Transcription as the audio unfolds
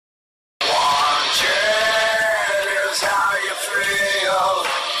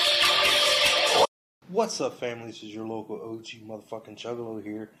What's up, family? This is your local OG motherfucking Juggalo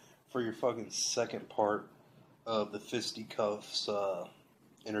here for your fucking second part of the Fisty Cuffs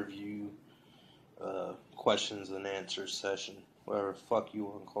interview questions and answers session. Whatever the fuck you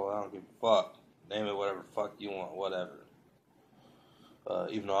want to call it, I don't give a fuck. Name it whatever the fuck you want, whatever.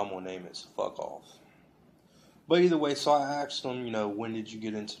 Even though I'm gonna name it, so fuck off. But either way, so I asked them, when did you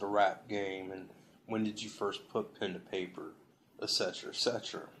get into the rap game and when did you first put pen to paper, etc.,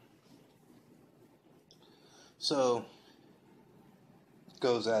 etc. So, it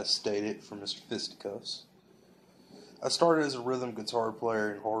goes as stated from Mr. Fisticuffs. I started as a rhythm guitar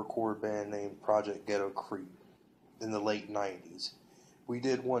player in a hardcore band named Project Ghetto Creep in the late 90s. We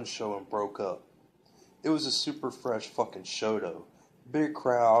did one show and broke up. It was a super fresh fucking show though. Big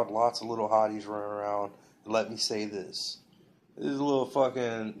crowd, lots of little hotties running around. And let me say this. This is a little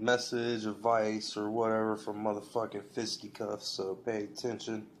fucking message, advice, or whatever from motherfucking Fisticuffs, so pay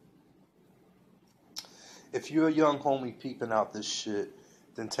attention. If you're a young homie peeping out this shit,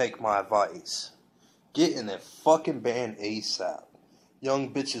 then take my advice. Get in a fucking band ASAP.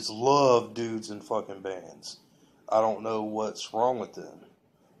 Young bitches love dudes in fucking bands. I don't know what's wrong with them,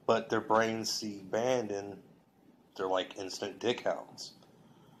 but their brains see band and they're like instant dick hounds.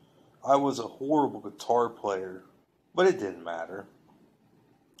 I was a horrible guitar player, but it didn't matter.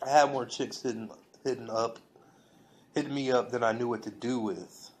 I had more chicks hitting me up than I knew what to do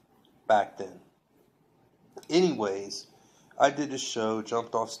with back then. Anyways, I did a show,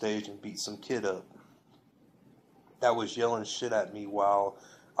 jumped off stage, and beat some kid up that was yelling shit at me while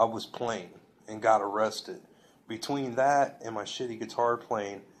I was playing and got arrested. Between that and my shitty guitar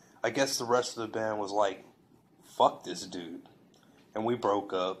playing, I guess the rest of the band was like, fuck this dude. And we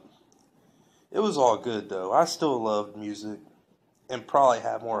broke up. It was all good though. I still loved music and probably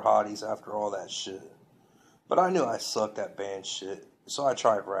had more hotties after all that shit. But I knew I sucked at band shit, so I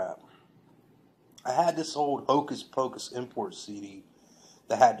tried rap. I had this old Hocus Pocus import CD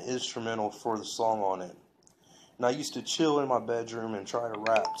that had the instrumental for the song on it. And I used to chill in my bedroom and try to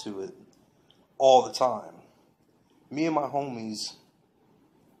rap to it all the time. Me and my homie,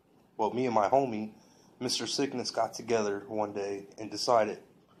 Mr. Sickness, got together one day and decided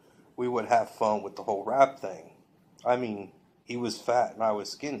we would have fun with the whole rap thing. I mean, he was fat and I was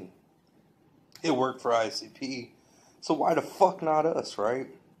skinny. It worked for ICP, so why the fuck not us, right?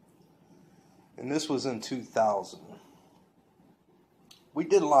 And this was in 2000. We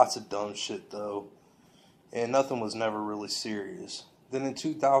did lots of dumb shit though, and nothing was never really serious. Then in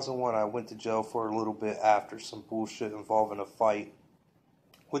 2001 I went to jail for a little bit after some bullshit involving a fight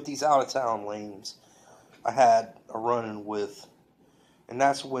with these out of town lames I had a run-in with, and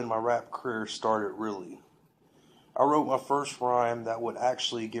that's when my rap career started really. I wrote my first rhyme that would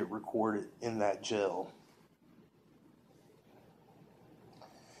actually get recorded in that jail.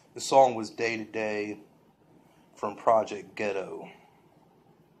 The song was Day to Day from Project Ghetto.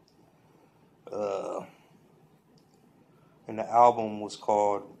 And the album was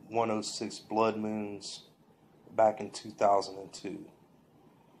called 106 Blood Moons back in 2002.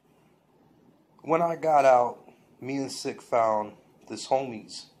 When I got out, me and Sick found this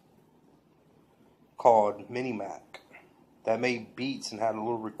homies called Mini Mac that made beats and had a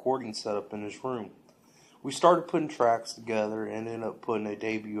little recording set up in his room. We started putting tracks together and ended up putting a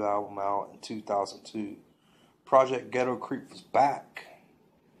debut album out in 2002. Project Ghetto Creep was back.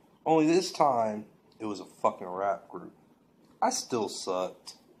 Only this time, it was a fucking rap group. I still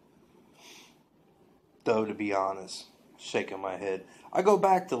sucked. Though, to be honest, shaking my head. I go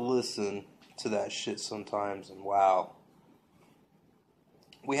back to listen to that shit sometimes and wow.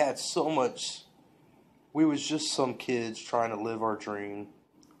 We had so much. We was just some kids trying to live our dream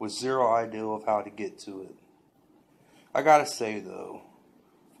with zero idea of how to get to it. I gotta say though,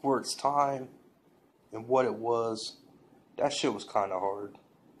 for its time and what it was, that shit was kinda hard.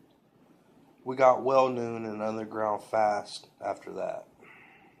 We got well known and underground fast after that.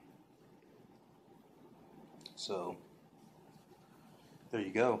 So, there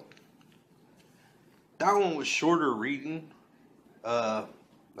you go. That one was shorter reading, I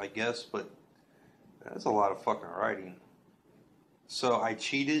guess, but that's a lot of fucking writing. So I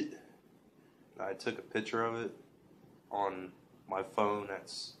cheated. I took a picture of it on my phone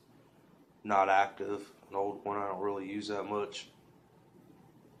that's not active, an old one I don't really use that much.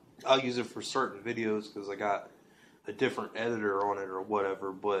 I'll use it for certain videos because I got a different editor on it or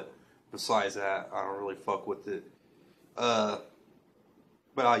whatever, but besides that, I don't really fuck with it. But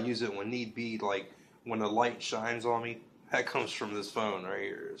I'll use it when need be, like when the light shines on me. That comes from this phone right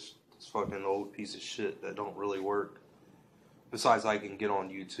here. It's this fucking old piece of shit that don't really work. Besides, I can get on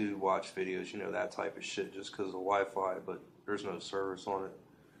YouTube, watch videos, that type of shit just because of Wi-Fi, but there's no service on it.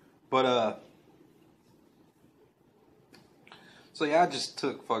 But, So yeah, I just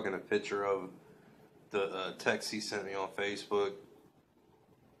took fucking a picture of the text he sent me on Facebook,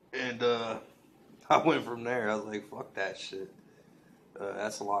 and I went from there. I was like, fuck that shit.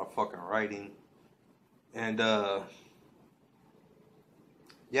 That's a lot of fucking writing. And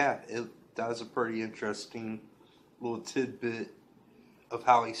yeah, that was a pretty interesting little tidbit of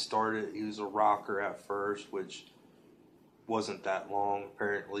how he started. He was a rocker at first, which wasn't that long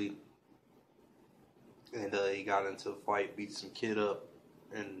apparently. And he got into a fight, beat some kid up,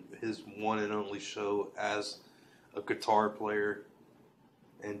 in his one and only show as a guitar player.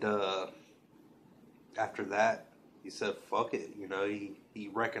 And after that, he said, fuck it. You know, he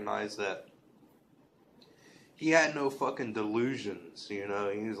recognized that he had no fucking delusions. You know,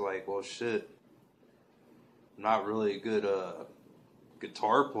 he was like, well, shit, I'm not really a good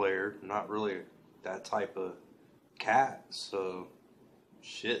guitar player. Not really that type of cat. So,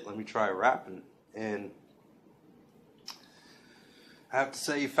 shit, let me try rapping. And I have to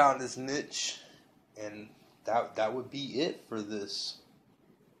say he found his niche, and that would be it for this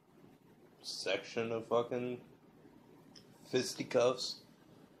section of fucking Fisticuffs,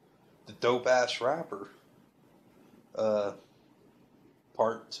 the dope ass rapper.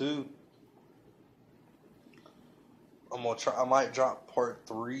 Part 2. I'm gonna try. I might drop part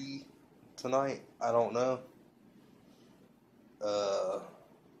 3 tonight. I don't know.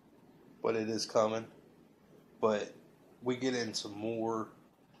 But it is coming. But we get into more,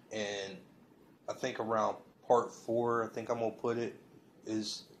 and I think around part 4, I think I'm gonna put it,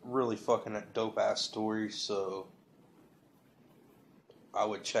 is really fucking a dope ass story. So I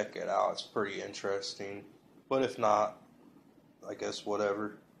would check it out. It's pretty interesting. But if not, I guess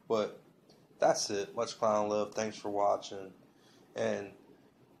whatever. But that's it. Much clown love. Thanks for watching. And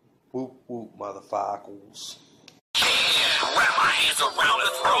whoop whoop motherfuckers. Wrap my hands around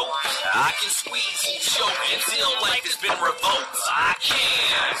the throat. I can squeeze each show until life has been revoked. I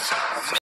can.